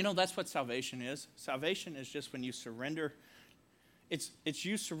 And that's what salvation is. Salvation is just when you surrender. It's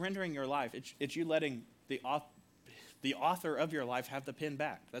you surrendering your life. It's you letting the author of your life have the pen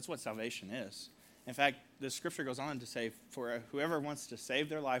back. That's what salvation is. In fact, the scripture goes on to say, for whoever wants to save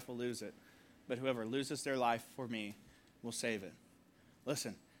their life will lose it, but whoever loses their life for me will save it.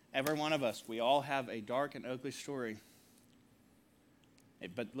 Listen, every one of us, we all have a dark and ugly story.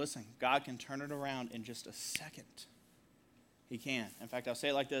 But listen, God can turn it around in just a second. He can. In fact, I'll say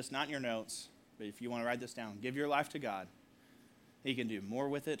it like this, not in your notes, but if you want to write this down, give your life to God. He can do more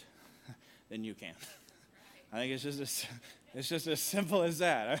with it than you can. I think it's just as simple as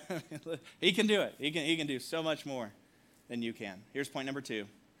that. He can do it. He can do so much more than you can. Here's point number 2,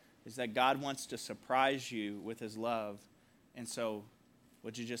 is that God wants to surprise you with his love. And so,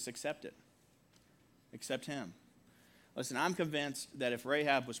 would you just accept it? Accept him. Listen, I'm convinced that if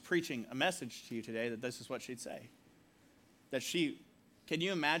Rahab was preaching a message to you today, that this is what she'd say. Can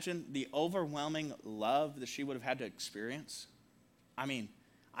you imagine the overwhelming love that she would have had to experience? I mean,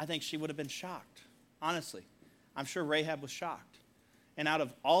 I think she would have been shocked. Honestly, I'm sure Rahab was shocked. And out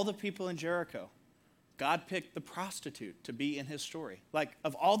of all the people in Jericho, God picked the prostitute to be in his story. Like,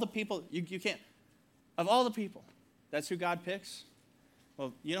 of all the people, of all the people, that's who God picks?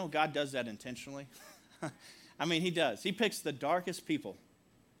 Well, God does that intentionally. I mean, he does. He picks the darkest people,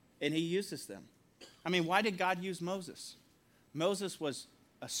 and he uses them. I mean, why did God use Moses? Moses was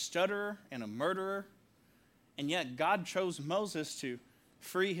a stutterer and a murderer, and yet God chose Moses to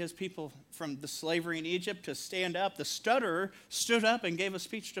free his people from the slavery in Egypt, to stand up. The stutterer stood up and gave a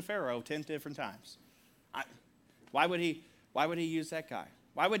speech to Pharaoh 10 different times. Why would he use that guy?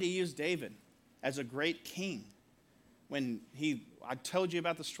 Why would he use David as a great king when I told you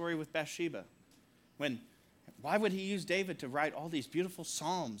about the story with Bathsheba? Why would he use David to write all these beautiful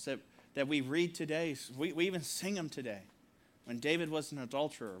psalms that we read today? We even sing them today. When David was an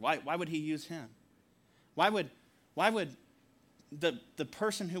adulterer, why would he use him? Why would the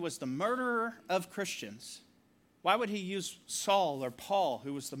person who was the murderer of Christians, why would he use Saul or Paul,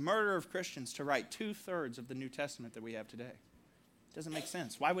 who was the murderer of Christians, to write 2/3 of the New Testament that we have today? It doesn't make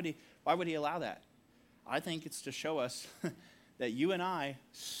sense. Why would he allow that? I think it's to show us that you and I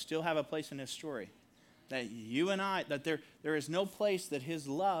still have a place in his story. That there is no place that his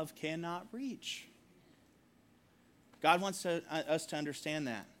love cannot reach. God wants us to understand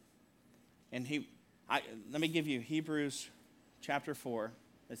that. And let me give you Hebrews chapter 4.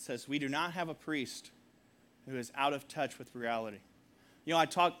 It says, we do not have a priest who is out of touch with reality. I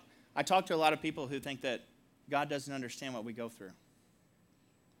talk to a lot of people who think that God doesn't understand what we go through.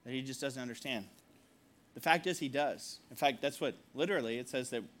 That he just doesn't understand. The fact is he does. In fact, that's what literally it says,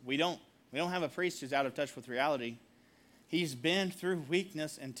 that we don't have a priest who's out of touch with reality. He's been through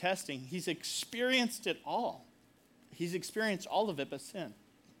weakness and testing. He's experienced it all. He's experienced all of it but sin.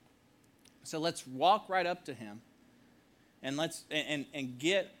 So let's walk right up to him and let's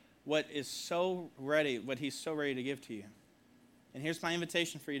get what he's so ready to give to you. And here's my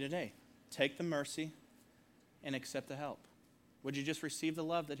invitation for you today. Take the mercy and accept the help. Would you just receive the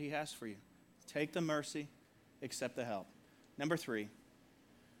love that he has for you? Take the mercy, accept the help. Number 3,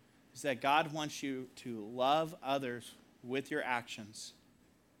 is that God wants you to love others with your actions.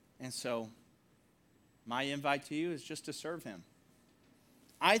 And so my invite to you is just to serve him.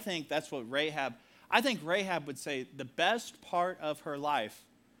 I think that's what Rahab would say the best part of her life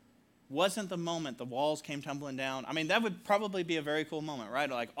wasn't the moment the walls came tumbling down. I mean, that would probably be a very cool moment, right?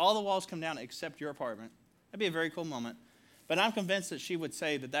 Like all the walls come down except your apartment. That'd be a very cool moment. But I'm convinced that she would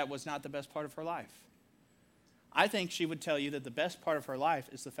say that that was not the best part of her life. I think she would tell you that the best part of her life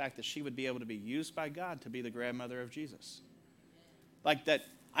is the fact that she would be able to be used by God to be the grandmother of Jesus. Like that,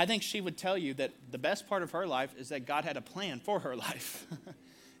 I think she would tell you that the best part of her life is that God had a plan for her life.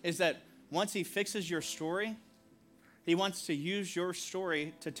 Is that once he fixes your story, he wants to use your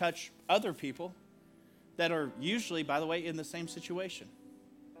story to touch other people that are usually, by the way, in the same situation.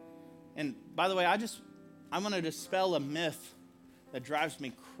 And by the way, I want to dispel a myth that drives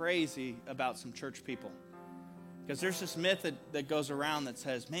me crazy about some church people. Because there's this myth that goes around that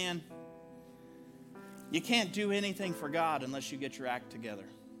says, man, you can't do anything for God unless you get your act together.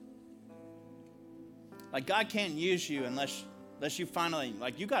 Like God can't use you unless you finally,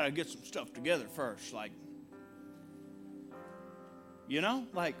 like you got to get some stuff together first. Like, you know,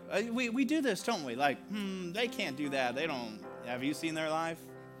 like we do this, don't we? Like, they can't do that. They don't. Have you seen their life?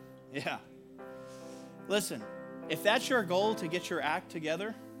 Yeah. Listen, if that's your goal to get your act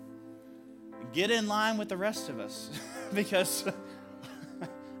together, get in line with the rest of us because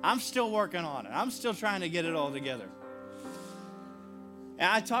I'm still working on it. I'm still trying to get it all together. And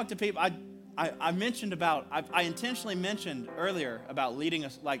I talk to people, I mentioned about, I intentionally mentioned earlier about leading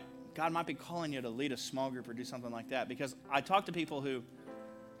us, like God might be calling you to lead a small group or do something like that, because I talk to people who,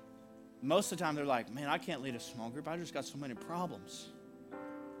 most of the time they're like, man, I can't lead a small group. I just got so many problems.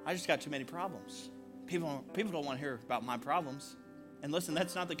 I just got too many problems. People don't want to hear about my problems. And listen,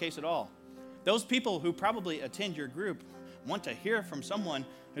 that's not the case at all. Those people who probably attend your group want to hear from someone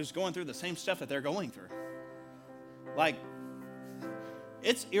who's going through the same stuff that they're going through. Like,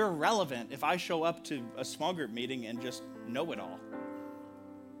 it's irrelevant if I show up to a small group meeting and just know it all.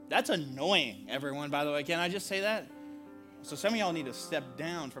 That's annoying, everyone, by the way. Can I just say that? So some of y'all need to step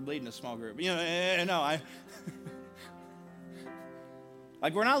down from leading a small group. You know,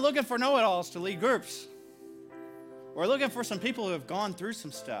 like we're not looking for know-it-alls to lead groups. We're looking for some people who have gone through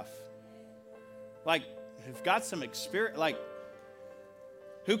some stuff. Like, who've got some experience, like,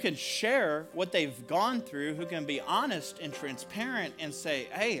 who can share what they've gone through, who can be honest and transparent and say,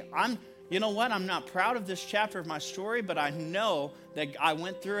 hey, you know what? I'm not proud of this chapter of my story, but I know that I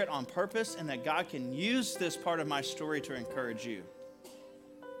went through it on purpose and that God can use this part of my story to encourage you.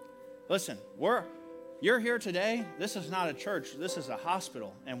 Listen, you're here today. This is not a church. This is a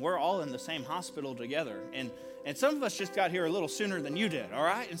hospital, and we're all in the same hospital together. And some of us just got here a little sooner than you did, all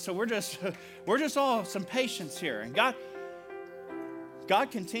right? And so we're just all some patience here. And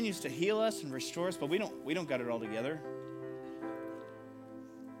God continues to heal us and restore us, but we don't got it all together.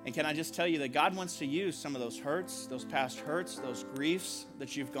 And can I just tell you that God wants to use some of those hurts, those past hurts, those griefs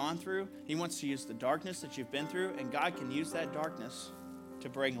that you've gone through. He wants to use the darkness that you've been through, and God can use that darkness to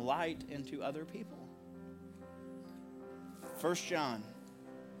bring light into other people. 1 John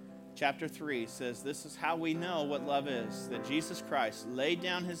chapter 3 says, this is how we know what love is, that Jesus Christ laid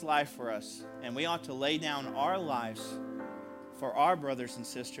down his life for us, and we ought to lay down our lives for our brothers and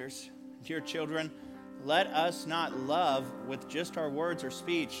sisters. Dear children, let us not love with just our words or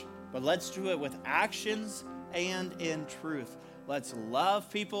speech, but let's do it with actions and in truth. Let's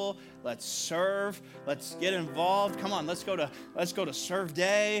love people. Let's serve. Let's get involved. Come on, let's go to Serve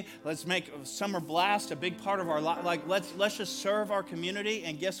Day. Let's make Summer Blast a big part of our life. Like let's just serve our community.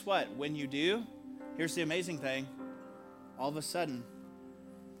 And guess what? When you do, here's the amazing thing. All of a sudden,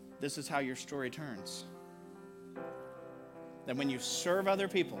 this is how your story turns. That when you serve other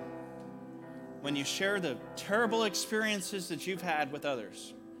people, when you share the terrible experiences that you've had with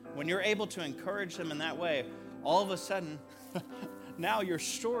others, when you're able to encourage them in that way, all of a sudden, now your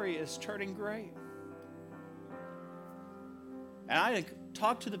story is turning great. And I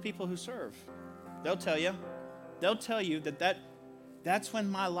talk to the people who serve. They'll tell you that's when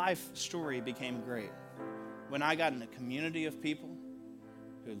my life story became great. When I got in a community of people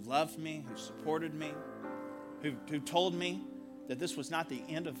who loved me, who supported me, who told me that this was not the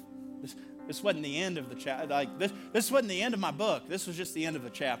end of this. This wasn't the end of the chapter. Like this wasn't the end of my book. This was just the end of the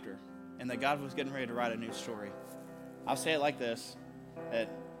chapter, and that God was getting ready to write a new story. I'll say it like this: that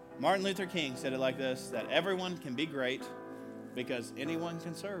Martin Luther King said it like this: that everyone can be great because anyone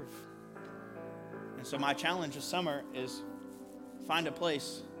can serve. And so my challenge this summer is find a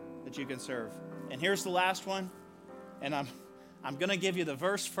place that you can serve. And here's the last one, and I'm going to give you the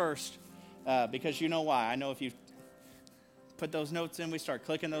verse first because you know why. I know if you put those notes in. We start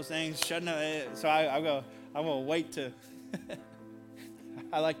clicking those things, shutting them. So I will wait to.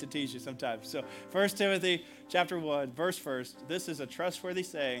 I like to tease you sometimes. So 1 Timothy chapter 1, verse 1, this is a trustworthy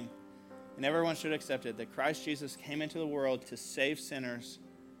saying, and everyone should accept it, that Christ Jesus came into the world to save sinners,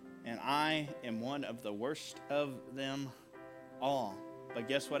 and I am one of the worst of them all. But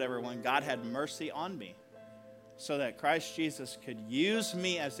guess what, everyone? God had mercy on me so that Christ Jesus could use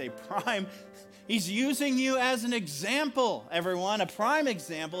me as a prime. He's using you as an example, everyone, a prime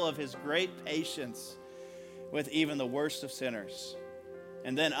example of his great patience with even the worst of sinners.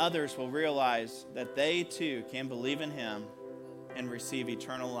 And then others will realize that they too can believe in him and receive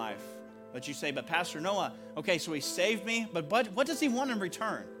eternal life. But you say, but Pastor Noah, okay, so he saved me, but what does he want in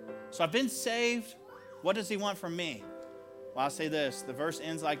return? So I've been saved. What does he want from me? Well, I'll say this. The verse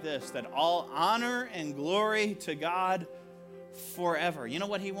ends like this, that all honor and glory to God forever. You know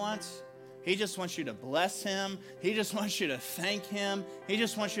what he wants? He just wants you to bless him. He just wants you to thank him. He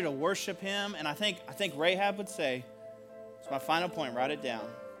just wants you to worship him. And I think Rahab would say, it's my final point, write it down,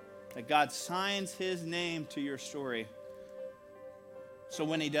 that God signs his name to your story. So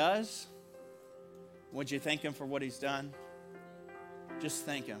when he does, would you thank him for what he's done? Just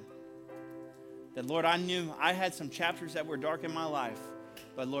thank him. That, Lord, I knew I had some chapters that were dark in my life,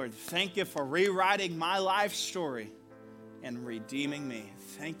 but Lord, thank you for rewriting my life story and redeeming me.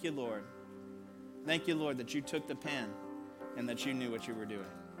 Thank you, Lord. Thank you, Lord, that you took the pen and that you knew what you were doing.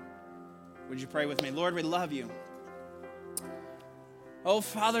 Would you pray with me? Lord, we love you. Oh,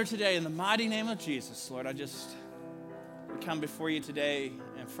 Father, today, in the mighty name of Jesus, Lord, we come before you today,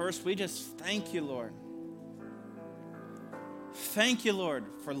 and first, we just thank you, Lord. Thank you, Lord,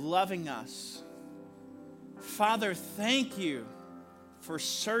 for loving us. Father, thank you for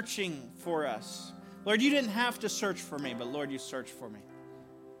searching for us. Lord, you didn't have to search for me, but Lord, you searched for me.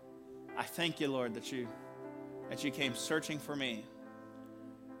 I thank you, Lord, that you came searching for me.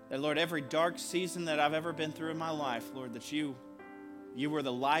 That, Lord, every dark season that I've ever been through in my life, Lord, that you were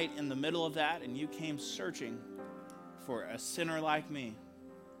the light in the middle of that, and you came searching for a sinner like me.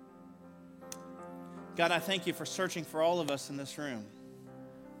 God, I thank you for searching for all of us in this room.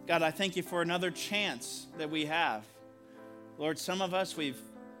 God, I thank you for another chance that we have. Lord, some of us, we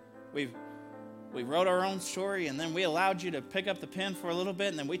wrote our own story, and then we allowed you to pick up the pen for a little bit,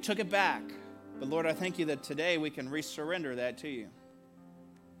 and then we took it back. But Lord, I thank you that today we can resurrender that to you.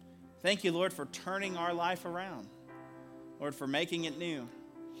 Thank you, Lord, for turning our life around. Lord, for making it new.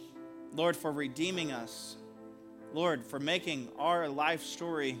 Lord, for redeeming us. Lord, for making our life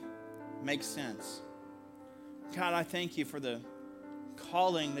story make sense. God, I thank you for the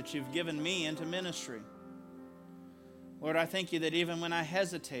calling that you've given me into ministry. Lord, I thank you that even when I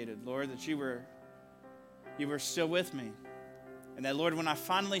hesitated, Lord, that you were still with me. And that, Lord, when I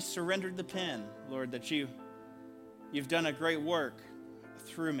finally surrendered the pen, Lord, that you've done a great work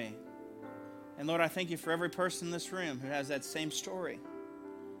through me. And Lord, I thank you for every person in this room who has that same story.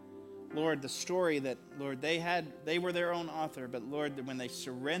 Lord, the story that, Lord, they were their own author, but Lord, that when they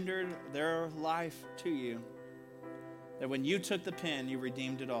surrendered their life to you, that when you took the pen, you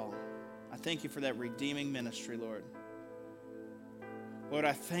redeemed it all. I thank you for that redeeming ministry, Lord. Lord,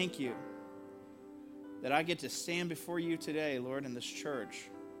 I thank you that I get to stand before you today, Lord, in this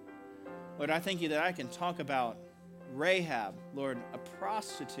church. Lord, I thank you that I can talk about Rahab, Lord, a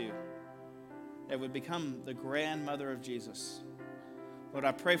prostitute that would become the grandmother of Jesus. Lord,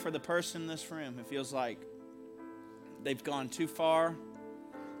 I pray for the person in this room who feels like they've gone too far,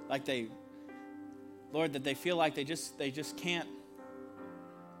 like Lord, that they feel like they just can't.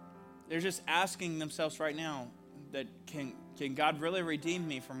 They're just asking themselves right now that can God really redeem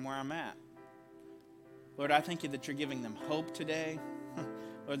me from where I'm at? Lord, I thank you that you're giving them hope today.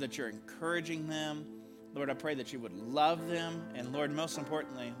 Lord, that you're encouraging them. Lord, I pray that you would love them. And Lord, most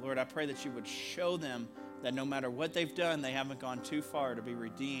importantly, Lord, I pray that you would show them that no matter what they've done, they haven't gone too far to be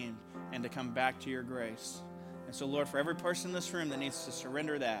redeemed and to come back to your grace. And so, Lord, for every person in this room that needs to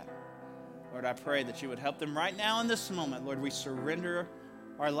surrender that, Lord, I pray that you would help them right now in this moment. Lord, we surrender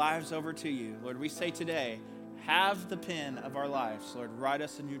our lives over to you. Lord, we say today, have the pen of our lives. Lord, write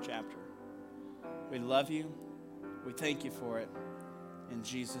us a new chapter. We love you. We thank you for it. In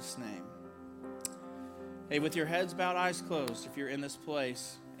Jesus' name. Hey, with your heads bowed, eyes closed, if you're in this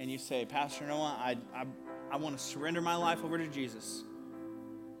place and you say, Pastor Noah, I want to surrender my life over to Jesus.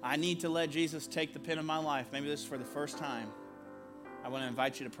 I need to let Jesus take the pen of my life. Maybe this is for the first time. I want to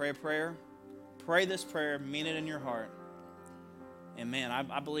invite you to pray a prayer. Pray this prayer, mean it in your heart. And man,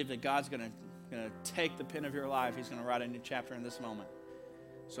 I believe that God's going to take the pen of your life. He's going to write a new chapter in this moment.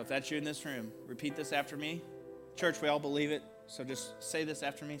 So if that's you in this room, repeat this after me. Church, we all believe it. So just say this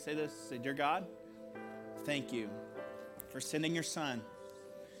after me. Say this. Say, Dear God, thank you for sending your son,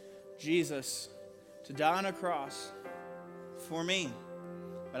 Jesus, to die on a cross for me.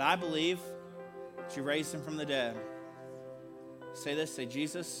 But I believe that you raised him from the dead. Say this, say,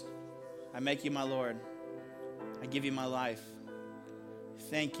 Jesus, I make you my Lord. I give you my life.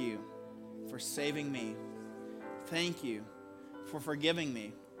 Thank you for saving me. Thank you for forgiving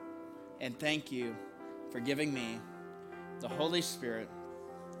me. And thank you for giving me the Holy Spirit.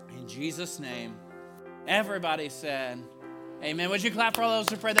 In Jesus' name, everybody said, amen. Would you clap for all those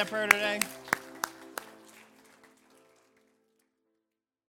who prayed that prayer today?